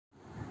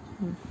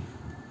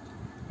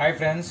Hi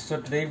friends,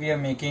 so today we are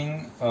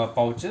making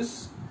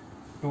pouches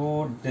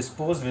to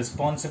dispose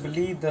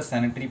responsibly the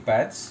sanitary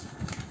pads,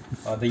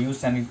 the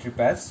used sanitary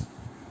pads.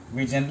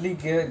 We generally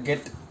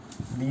get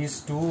these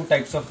two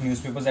types of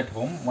newspapers at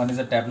home. One is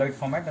a tabloid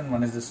format and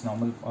one is this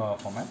normal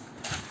format.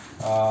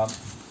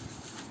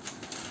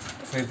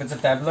 So if it's a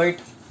tabloid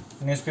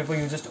newspaper,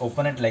 you just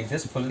open it like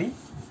this fully.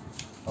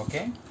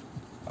 Okay.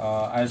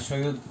 I'll show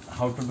you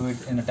how to do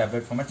it in a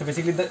tabloid format. So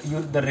basically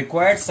the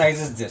required size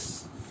is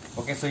this.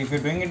 Okay, so if you're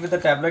doing it with the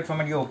tabloid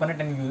format, you open it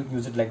and you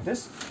use it like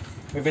this.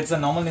 If it's a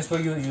normal newspaper,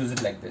 you use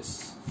it like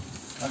this.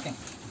 Okay,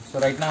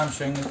 so right now I'm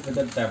showing it with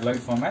the tabloid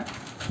format.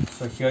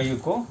 So here you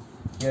go.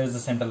 Here is the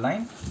center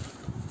line.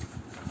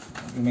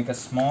 You make a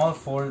small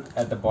fold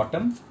at the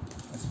bottom.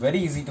 It's very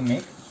easy to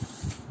make,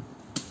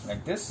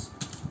 like this.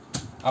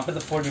 After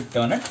the fold, you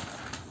turn it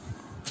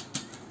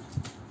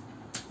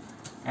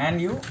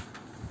and you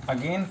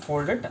again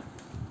fold it,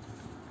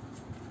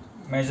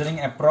 measuring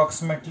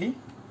approximately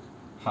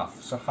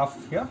half. So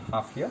half here,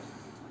 half here.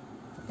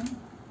 Okay.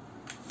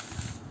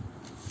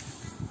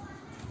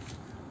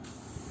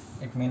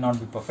 It may not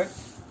be perfect,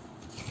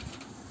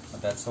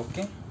 but that's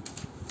okay.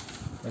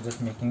 We're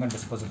just making a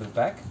disposable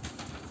bag,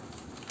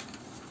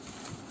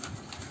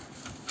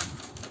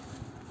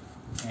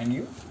 and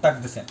you tuck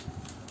this in. Okay.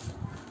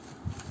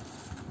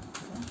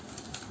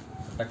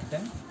 So tuck it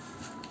in.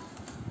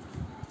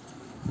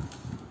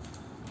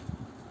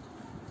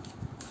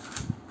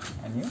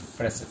 And you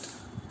press it.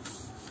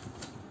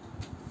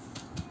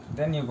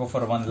 Then you go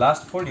for one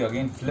last fold. You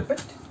again flip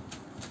it,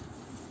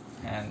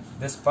 and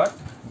this part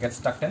gets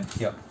tucked in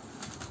here.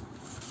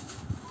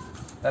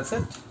 That's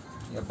it.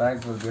 Your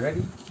bag will be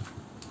ready.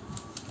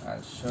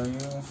 I'll show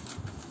you.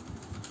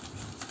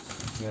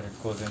 Here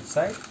it goes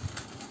inside.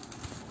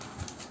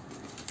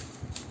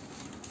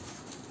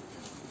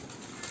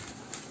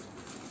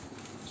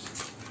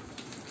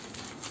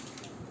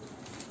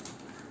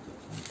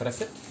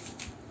 Press it.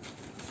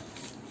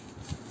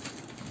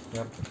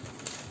 Yep.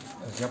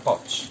 There's your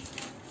pouch.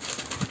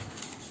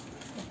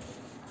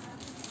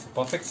 It's a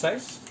perfect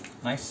size,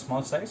 nice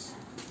small size.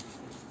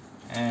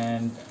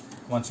 And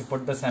once you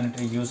put the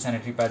used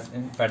sanitary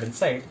pad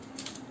inside,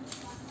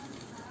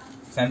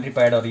 sanitary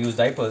pad or used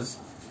diapers,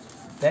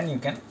 then you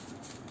can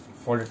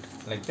fold it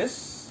like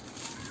this,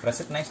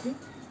 press it nicely,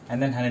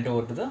 and then hand it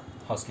over to the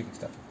housekeeping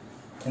staff.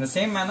 In the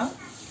same manner,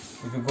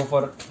 if you go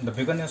for the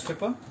bigger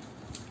newspaper,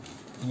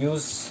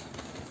 use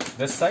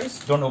this size.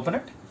 Don't open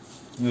it.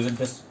 Use it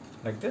just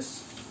like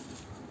this.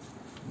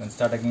 Then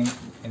start again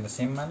in the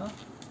same manner.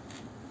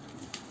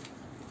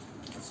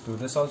 Let's do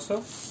this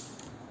also.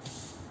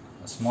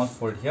 A small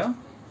fold here.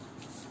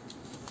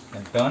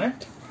 Then turn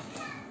it.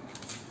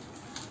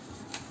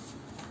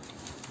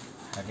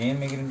 Again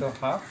make it into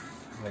half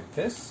like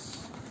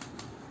this.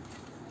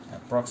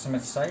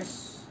 Approximate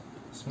size,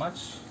 this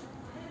much.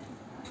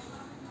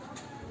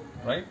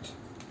 Right.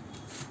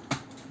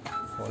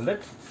 Fold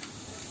it.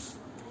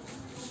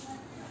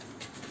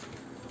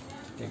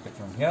 Take it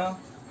from here,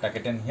 tuck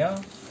it in here.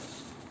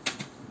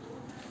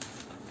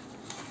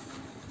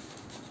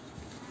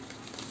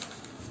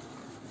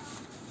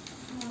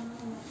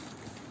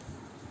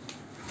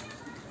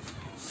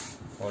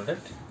 Fold it.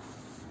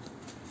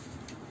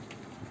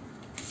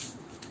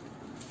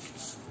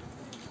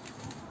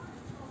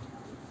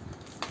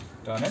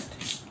 Turn it.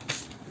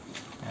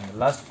 And the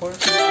last fold.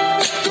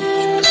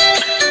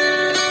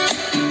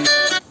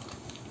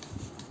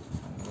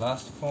 And the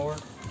last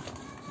fold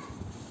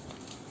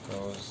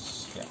goes.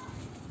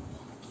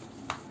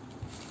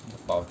 The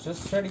pouch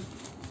is ready.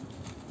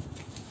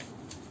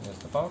 Here's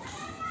the pouch.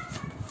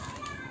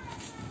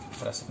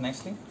 Press it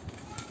nicely.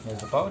 Here's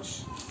the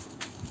pouch.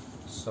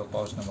 So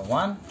pouch number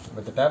 1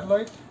 with the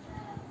tabloid,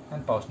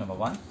 and pouch number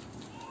 1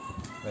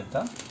 with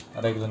the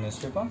regular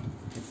newspaper.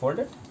 You fold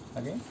it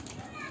again,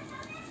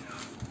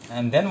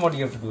 and then what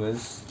you have to do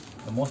is,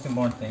 the most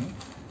important thing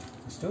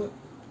is to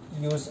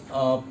use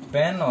a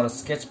pen or a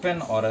sketch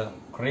pen or a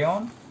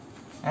crayon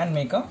and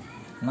make a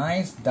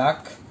nice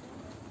dark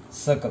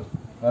circle,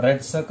 a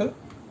red circle.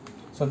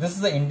 So this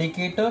is the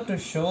indicator to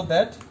show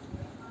that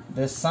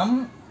there's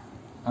some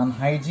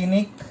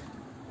unhygienic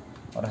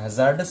or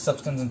hazardous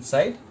substance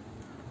inside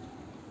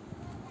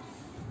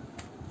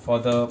for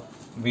the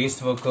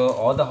waste worker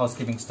or the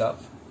housekeeping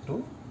staff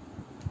to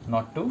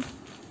not to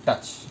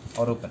touch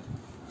or open.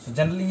 So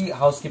generally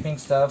housekeeping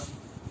staff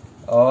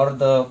or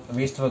the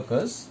waste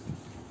workers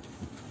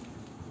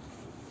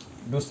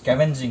do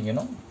scavenging,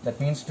 that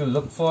means to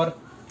look for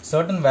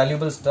certain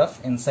valuable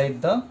stuff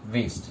inside the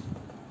waste,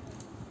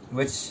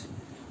 which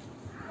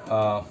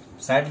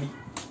sadly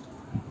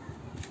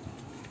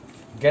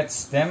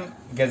gets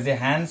their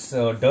hands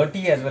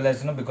dirty, as well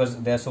as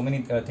because there are so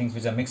many things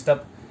which are mixed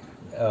up,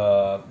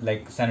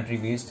 like sanitary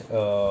waste,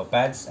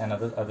 pads and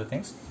other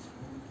things.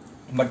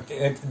 But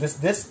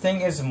this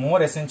thing is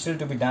more essential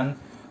to be done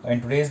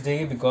in today's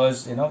day,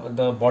 because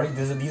the body,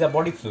 these are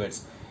body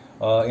fluids.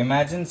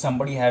 Imagine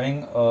somebody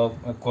having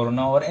a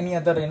corona or any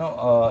other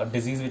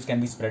disease which can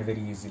be spread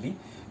very easily.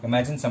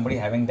 Imagine somebody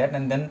having that,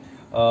 and then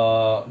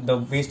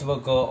the waste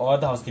worker or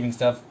the housekeeping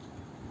staff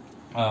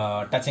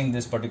touching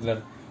this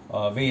particular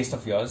waste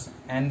of yours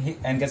and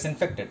gets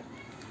infected.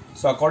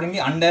 So accordingly,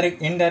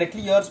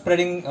 indirectly you are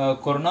spreading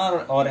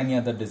corona or any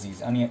other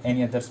disease,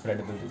 any other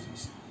spreadable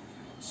disease.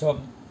 So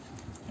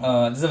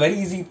this is a very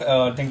easy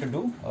thing to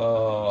do.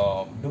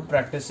 Do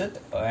practice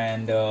it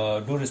and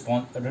do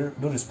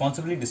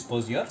responsibly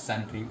dispose your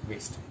sanitary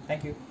waste.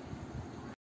 Thank you.